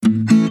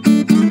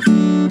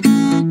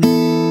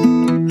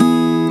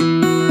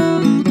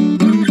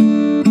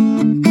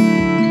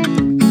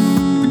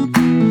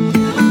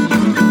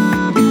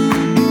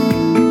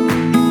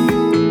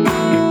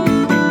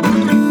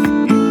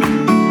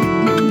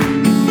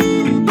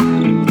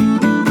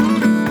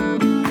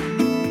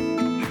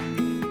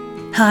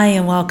Hi,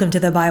 and welcome to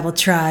the Bible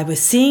Tribe with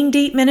Seeing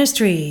Deep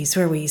Ministries,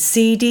 where we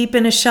see deep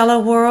in a shallow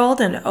world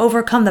and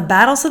overcome the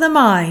battles of the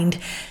mind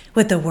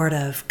with the Word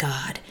of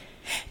God.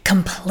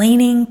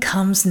 Complaining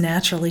comes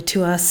naturally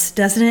to us,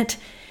 doesn't it?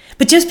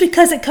 But just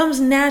because it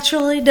comes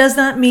naturally does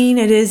not mean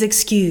it is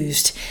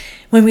excused.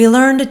 When we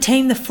learn to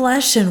tame the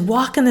flesh and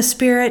walk in the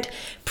Spirit,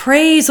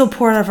 praise will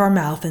pour out of our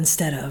mouth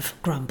instead of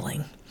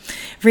grumbling.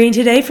 Reading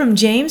today from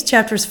James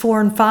chapters 4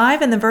 and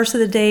 5, and the verse of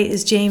the day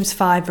is James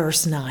 5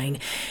 verse 9.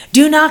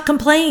 Do not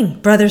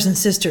complain, brothers and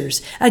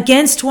sisters,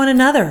 against one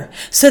another,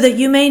 so that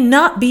you may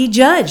not be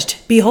judged.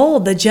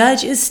 Behold, the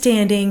judge is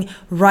standing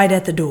right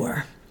at the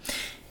door.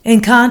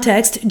 In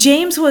context,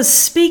 James was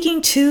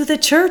speaking to the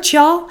church,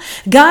 y'all,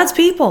 God's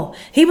people.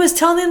 He was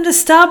telling them to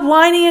stop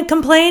whining and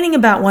complaining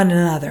about one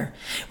another.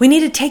 We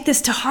need to take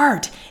this to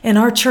heart in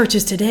our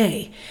churches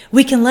today.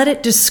 We can let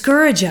it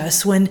discourage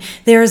us when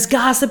there is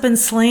gossip and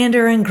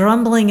slander and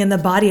grumbling in the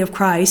body of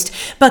Christ,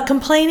 but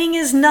complaining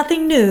is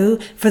nothing new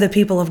for the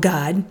people of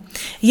God.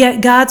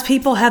 Yet God's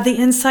people have the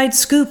inside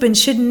scoop and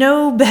should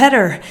know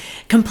better.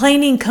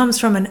 Complaining comes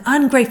from an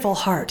ungrateful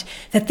heart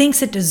that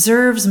thinks it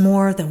deserves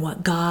more than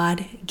what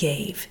God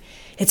gave.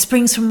 It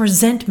springs from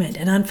resentment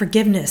and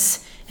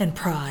unforgiveness and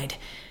pride.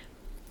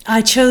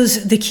 I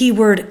chose the key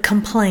word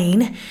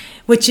complain,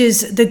 which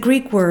is the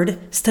Greek word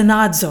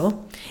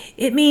stenazo.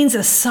 It means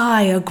a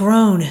sigh, a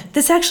groan.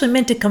 This actually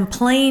meant to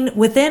complain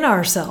within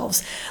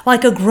ourselves,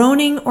 like a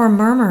groaning or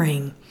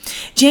murmuring.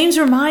 James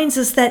reminds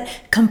us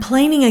that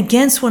complaining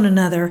against one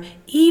another,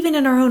 even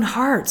in our own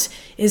hearts,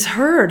 is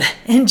heard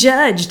and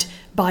judged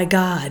by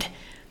God.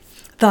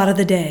 Thought of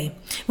the day.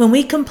 When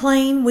we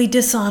complain, we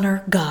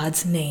dishonor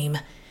God's name.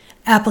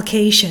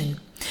 Application.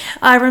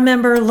 I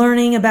remember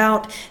learning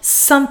about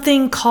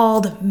something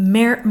called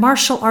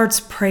martial arts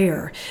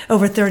prayer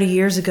over 30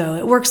 years ago.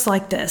 It works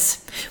like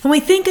this. When we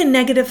think a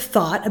negative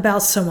thought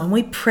about someone,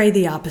 we pray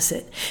the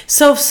opposite.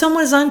 So if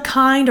someone is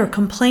unkind or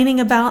complaining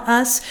about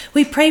us,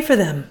 we pray for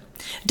them.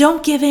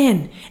 Don't give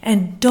in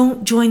and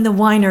don't join the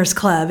whiners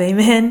club.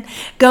 Amen.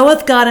 Go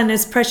with God and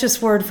His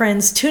precious word,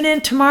 friends. Tune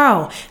in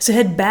tomorrow. So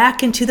head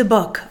back into the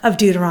book of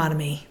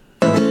Deuteronomy.